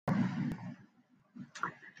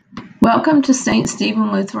Welcome to St.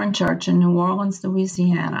 Stephen Lutheran Church in New Orleans,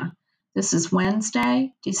 Louisiana. This is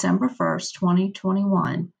Wednesday, December 1st,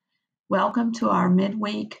 2021. Welcome to our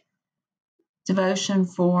midweek devotion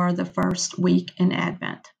for the first week in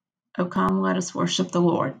Advent. O come, let us worship the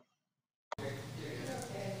Lord.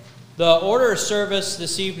 The order of service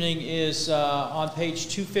this evening is on page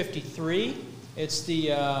 253. It's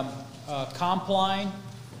the Compline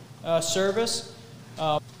service.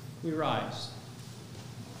 We rise.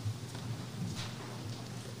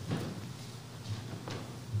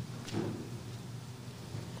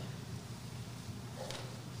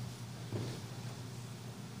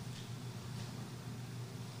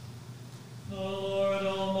 The Lord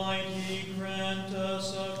Almighty grant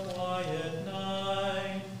us a quiet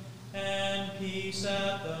night and peace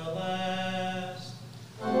at the last.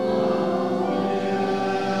 Amen.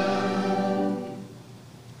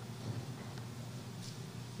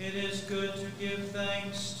 It is good to give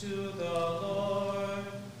thanks to the Lord.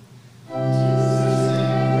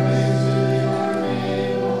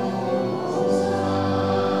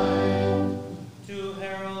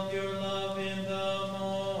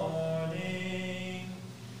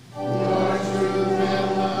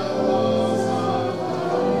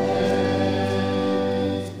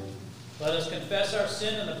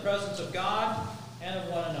 Sin in the presence of God and of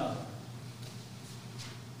one another.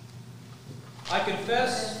 I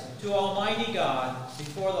confess to Almighty God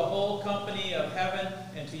before the whole company of heaven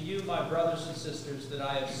and to you, my brothers and sisters, that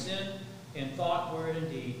I have sinned in thought, word, and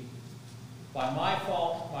deed, by my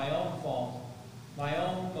fault, my own fault, my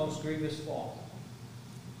own most grievous fault.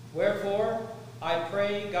 Wherefore, I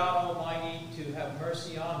pray God Almighty to have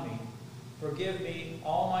mercy on me, forgive me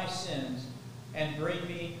all my sins, and bring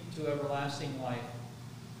me to everlasting life.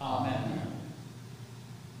 Amen.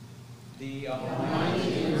 The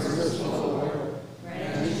Almighty and merciful Lord,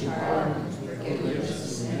 grant you pardon,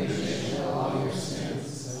 forgiveness, and remission of all your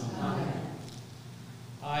sins. Amen.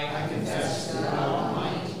 I confess to God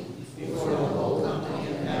Almighty before the whole company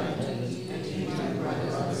of heaven and to you, my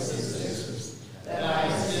brothers and sisters, that I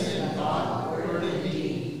have sinned in thought, word, and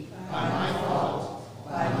deed, by my fault,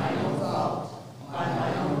 by my own fault, by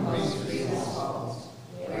my own most grievous fault.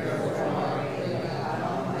 Wherefore I pray God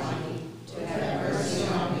Almighty to have mercy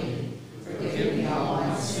on me, forgive me all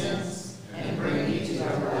my sins, and bring me to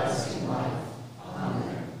everlasting life.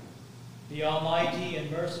 Amen. The Almighty and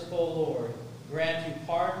merciful Lord grant you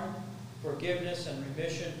pardon, forgiveness, and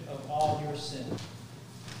remission of all your sins.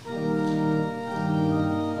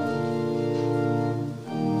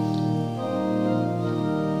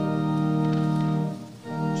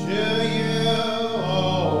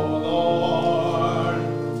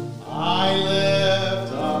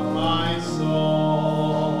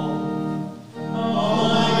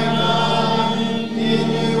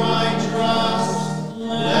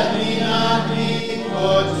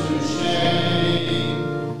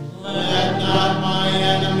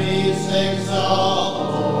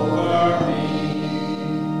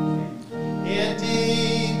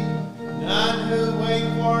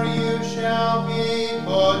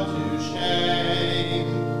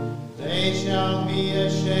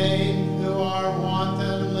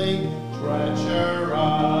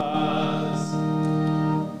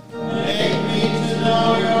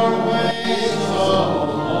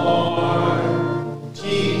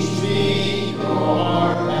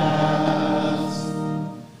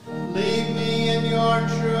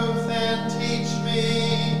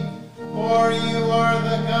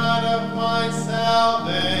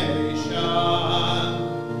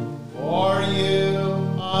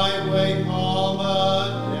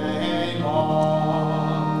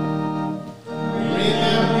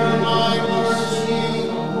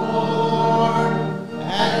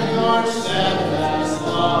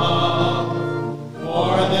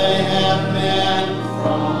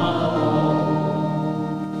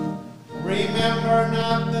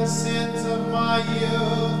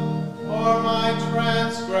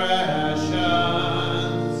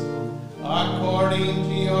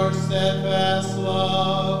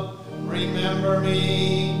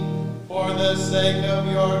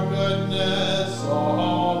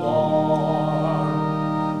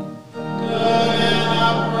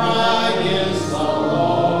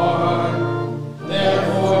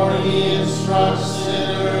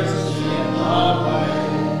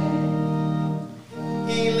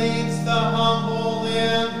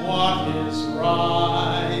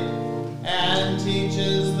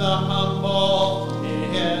 Teaches the humble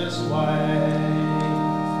his way.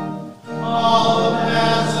 All the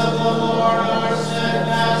paths of the Lord are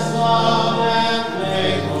steadfast love and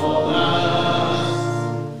faithfulness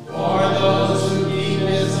for those who keep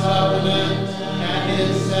his covenant and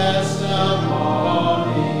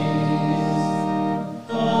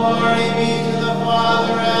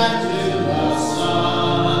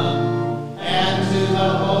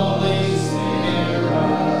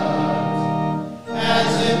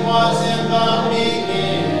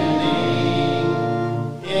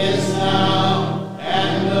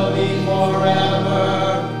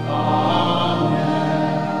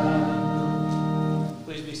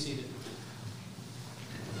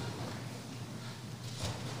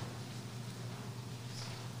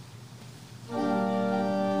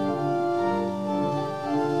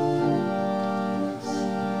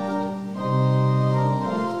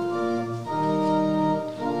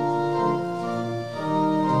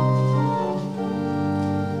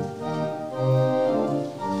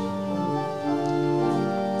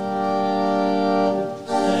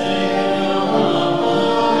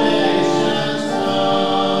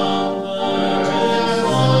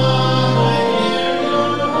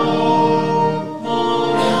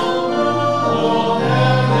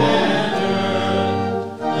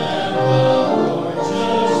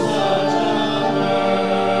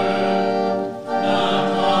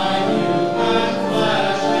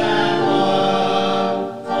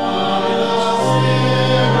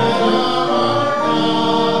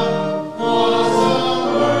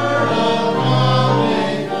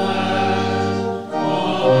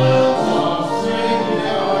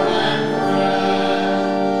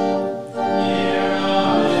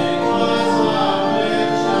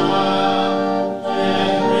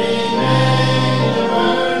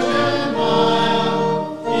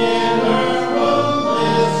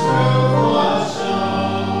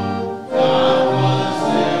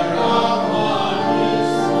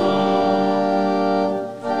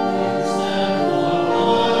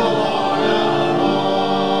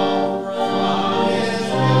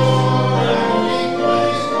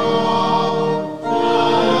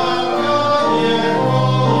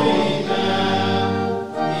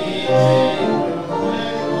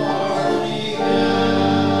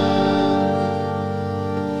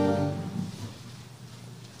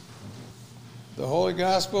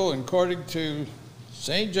Gospel according to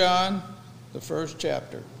St. John, the first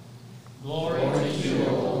chapter. Glory to you,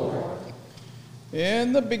 O Lord.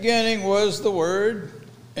 In the beginning was the Word,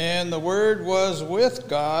 and the Word was with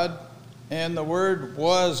God, and the Word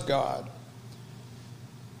was God.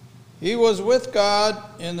 He was with God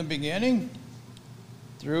in the beginning.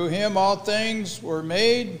 Through him all things were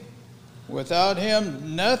made. Without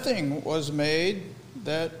him nothing was made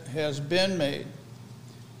that has been made.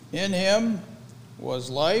 In him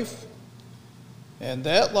was life, and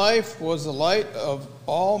that life was the light of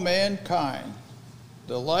all mankind.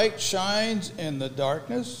 The light shines in the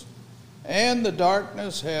darkness, and the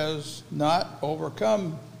darkness has not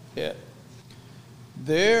overcome it.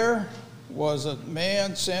 There was a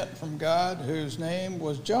man sent from God whose name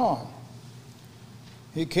was John.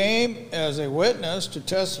 He came as a witness to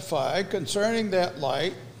testify concerning that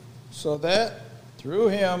light, so that through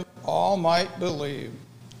him all might believe.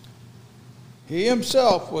 He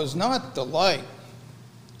himself was not the light.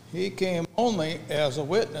 He came only as a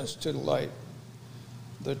witness to the light.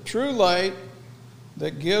 The true light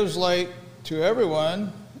that gives light to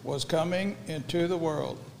everyone was coming into the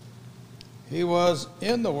world. He was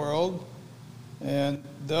in the world, and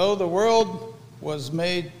though the world was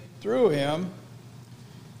made through him,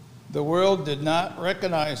 the world did not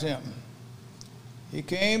recognize him. He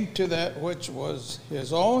came to that which was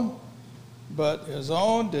his own, but his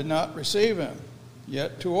own did not receive him.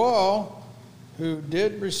 Yet to all who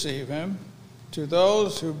did receive him, to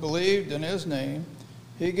those who believed in his name,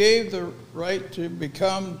 he gave the right to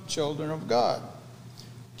become children of God.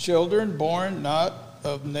 Children born not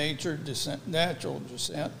of natural descent,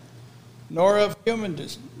 nor of human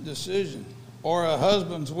decision, or a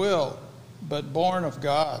husband's will, but born of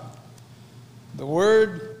God. The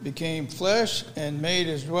Word became flesh and made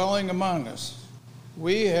his dwelling among us.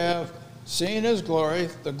 We have seen his glory,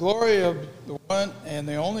 the glory of the one and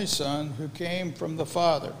the only Son who came from the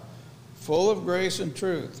Father, full of grace and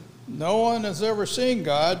truth. No one has ever seen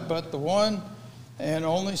God but the one and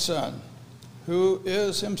only Son, who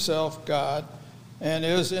is himself God and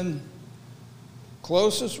is in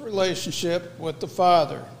closest relationship with the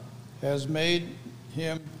Father, has made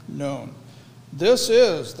him known. This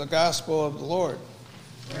is the gospel of the Lord.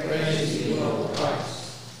 Praise to you, O Christ.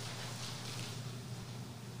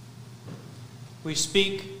 We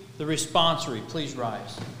speak the responsory. Please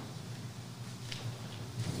rise.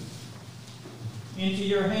 Into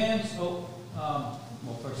your hands, first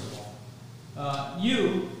of all,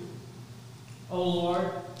 you, O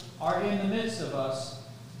Lord, are in the midst of us,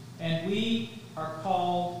 and we are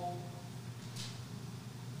called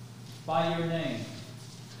by your name.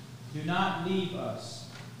 Do not leave us.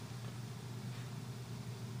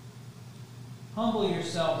 Humble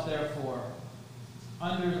yourselves, therefore,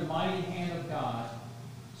 under the mighty hand of God,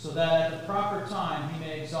 so that at the proper time he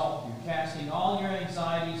may exalt you, casting all your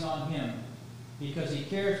anxieties on him, because he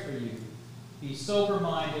cares for you. Be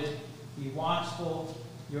sober-minded, be watchful.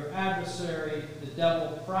 Your adversary, the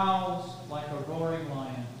devil, prowls like a roaring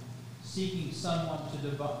lion, seeking someone to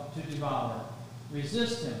devour.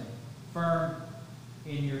 Resist him, firm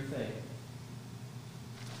in your faith.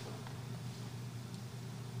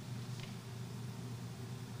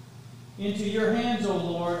 Into your hands, O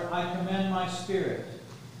Lord, I commend my spirit.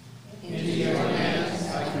 Into your hands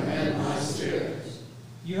I commend my spirit.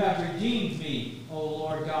 You have redeemed me, O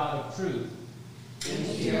Lord God of truth.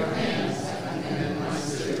 Into your hands I commend my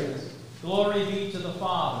spirit. Glory be to the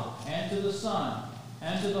Father, and to the Son,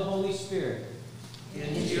 and to the Holy Spirit.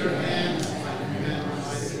 Into your hands I commend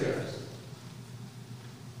my spirit.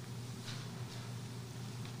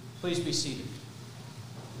 Please be seated.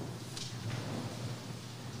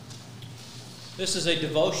 This is a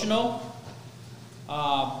devotional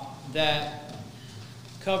that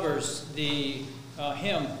covers the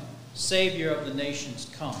hymn, Savior of the Nations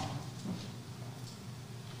Come.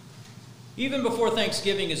 Even before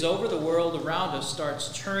Thanksgiving is over, the world around us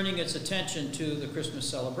starts turning its attention to the Christmas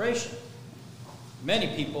celebration.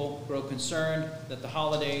 Many people grow concerned that the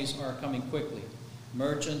holidays are coming quickly.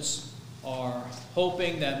 Merchants are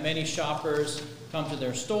hoping that many shoppers come to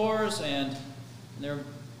their stores and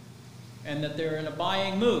that they're in a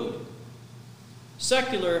buying mood.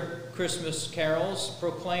 Secular Christmas carols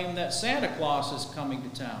proclaim that Santa Claus is coming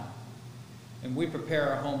to town, and we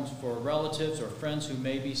prepare our homes for relatives or friends who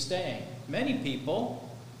may be staying. Many people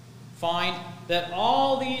find that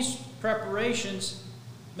all these preparations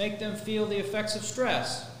make them feel the effects of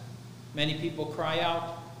stress. Many people cry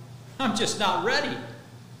out, "I'm just not ready."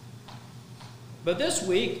 But this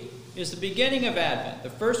week is the beginning of Advent, the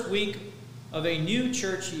first week of a new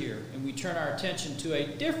church year, and we turn our attention to a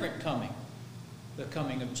different coming, the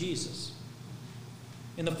coming of Jesus.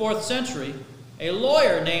 In the 4th century, a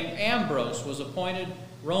lawyer named Ambrose was appointed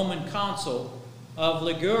Roman consul of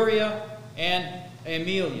Liguria and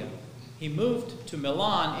Aemilia. He moved to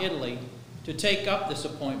Milan, Italy, to take up this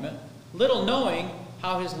appointment, little knowing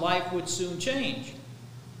how his life would soon change.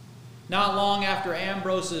 Not long after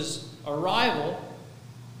Ambrose's arrival,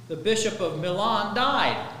 the Bishop of Milan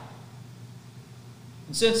died.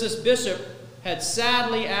 And since this bishop had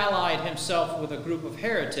sadly allied himself with a group of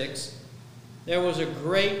heretics, there was a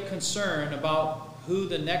great concern about who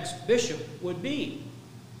the next bishop would be.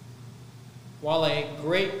 While a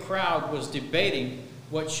great crowd was debating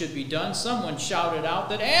what should be done, someone shouted out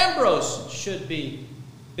that Ambrose should be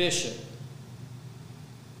bishop.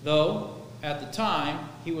 Though, at the time,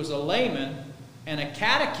 he was a layman and a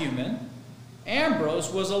catechumen,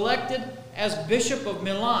 Ambrose was elected as Bishop of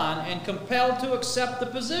Milan and compelled to accept the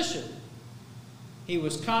position. He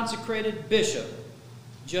was consecrated bishop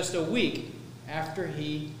just a week after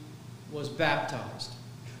he was baptized.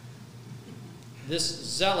 This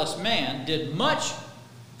zealous man did much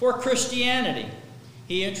for Christianity.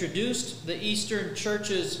 He introduced the Eastern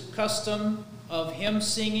Church's custom of hymn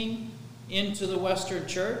singing into the Western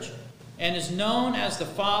Church and is known as the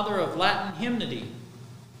father of Latin hymnody.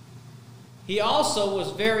 He also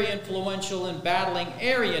was very influential in battling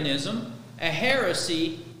Arianism, a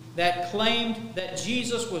heresy that claimed that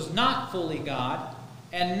Jesus was not fully God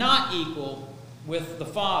and not equal with the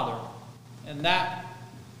Father. And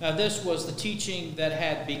this was the teaching that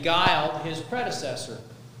had beguiled his predecessor.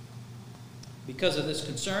 Because of this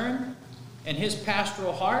concern and his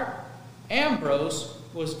pastoral heart, Ambrose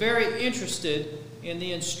was very interested in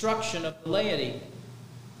the instruction of the laity.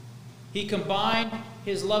 He combined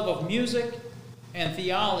his love of music and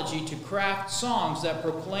theology to craft songs that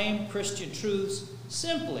proclaim Christian truths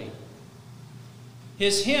simply.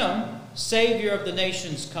 His hymn, Savior of the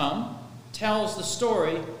Nations Come, tells the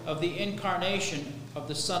story of the incarnation of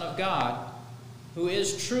the Son of God, who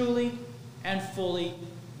is truly and fully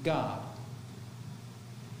God.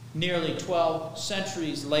 Nearly 12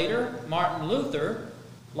 centuries later, Martin Luther,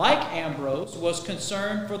 like Ambrose, was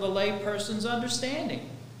concerned for the layperson's understanding.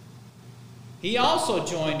 He also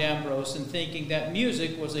joined Ambrose in thinking that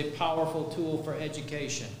music was a powerful tool for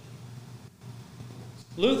education.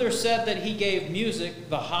 Luther said that he gave music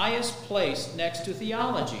the highest place next to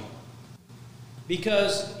theology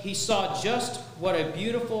because he saw just what a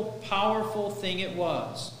beautiful, powerful thing it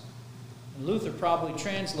was. And Luther probably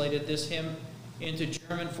translated this hymn into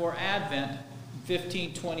German for Advent in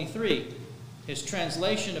 1523. His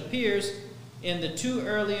translation appears in the two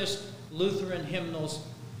earliest Lutheran hymnals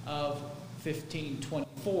of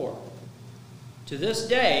 1524. To this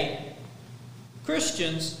day,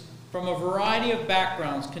 Christians from a variety of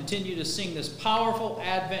backgrounds continue to sing this powerful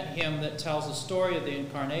Advent hymn that tells the story of the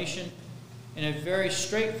Incarnation in a very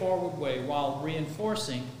straightforward way while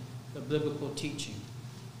reinforcing the biblical teaching.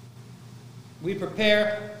 We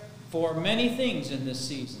prepare for many things in this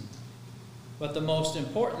season, but the most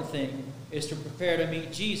important thing is to prepare to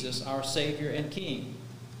meet Jesus, our Savior and King.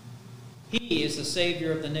 He is the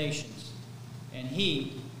Savior of the nations, and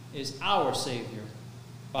He is our Savior.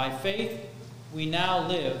 By faith, we now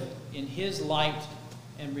live in His light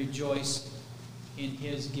and rejoice in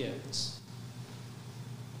His gifts.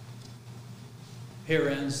 Here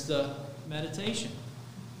ends the meditation.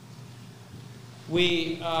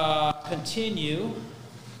 We continue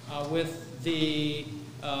with the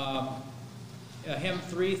hymn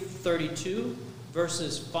 332,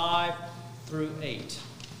 verses 5 through 8.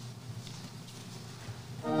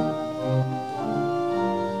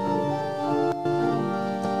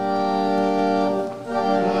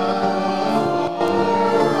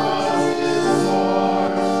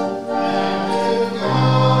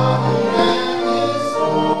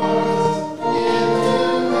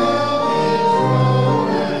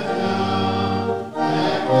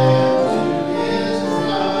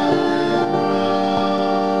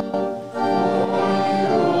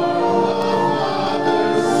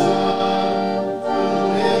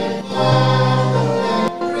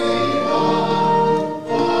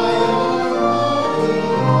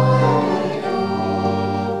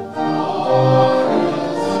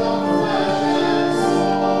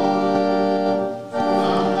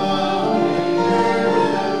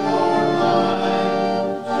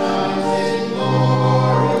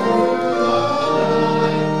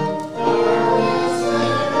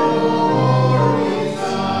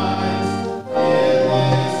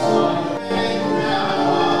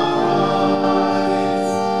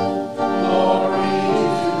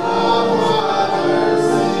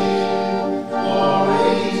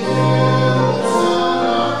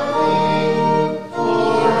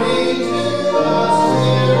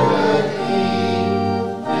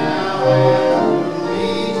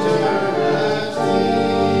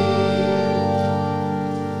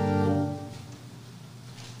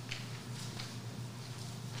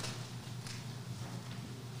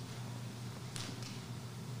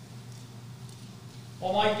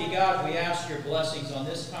 Almighty God, we ask your blessings on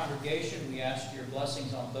this congregation. We ask your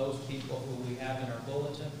blessings on those people who we have in our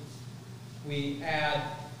bulletin. We add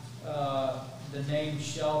the name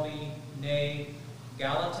Shelby Nay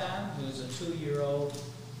Gallatin, who is a 2-year-old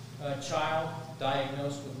child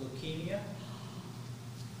diagnosed with leukemia.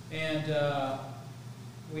 And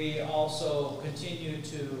we also continue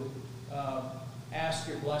to ask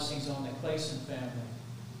your blessings on the Clayson family.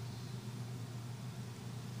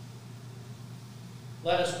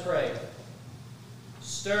 Let us pray.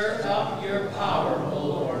 Stir up your power, O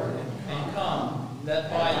Lord, and come, that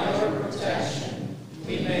by your protection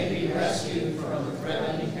we may be rescued from the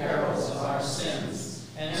threatening perils of our sins,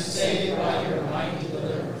 and saved by your mighty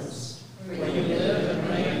deliverance. For you live and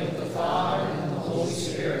reign with the Father and the Holy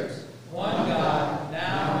Spirit, one God,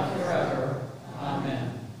 now and forever.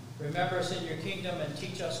 Amen. Remember us in your kingdom and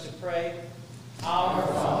teach us to pray. Our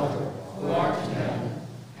Father, who art in heaven,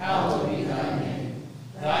 hallowed be thy name.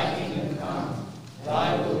 Thy kingdom come,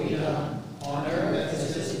 thy will be done, on earth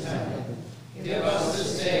as it is in heaven. Give us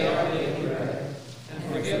this day our daily bread, and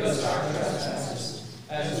forgive us our trespasses,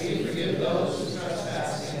 as we forgive those who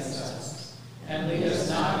trespass against us. And lead us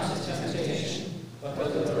not into temptation, but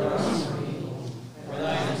deliver us from evil. For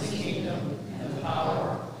thine is the kingdom, and the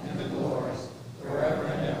power, and the glory, forever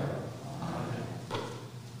and ever. Amen.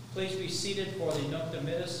 Please be seated for the Nunc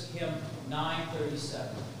Dimittis, hymn 937.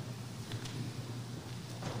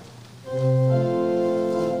 Now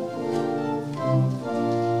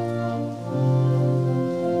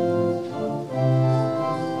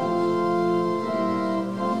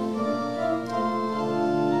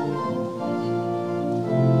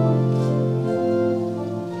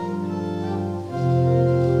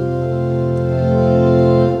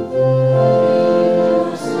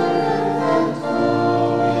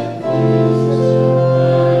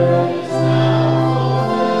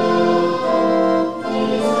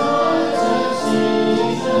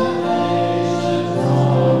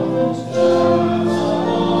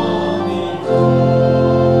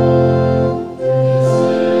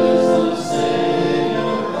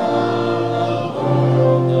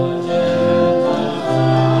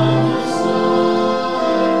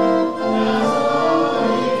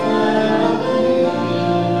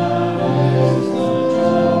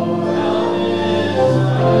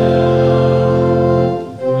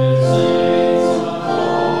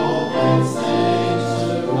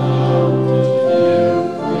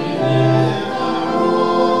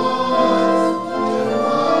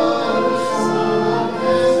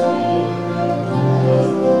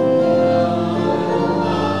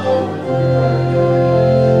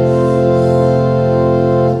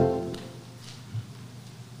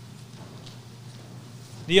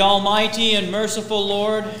The Almighty and merciful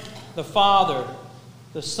Lord, the Father,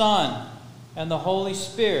 the Son, and the Holy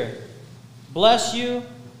Spirit, bless you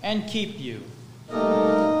and keep you.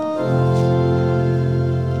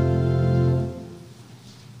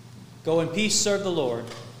 Go in peace, serve the Lord.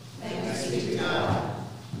 Thanks be to God.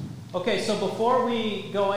 Okay, so before we go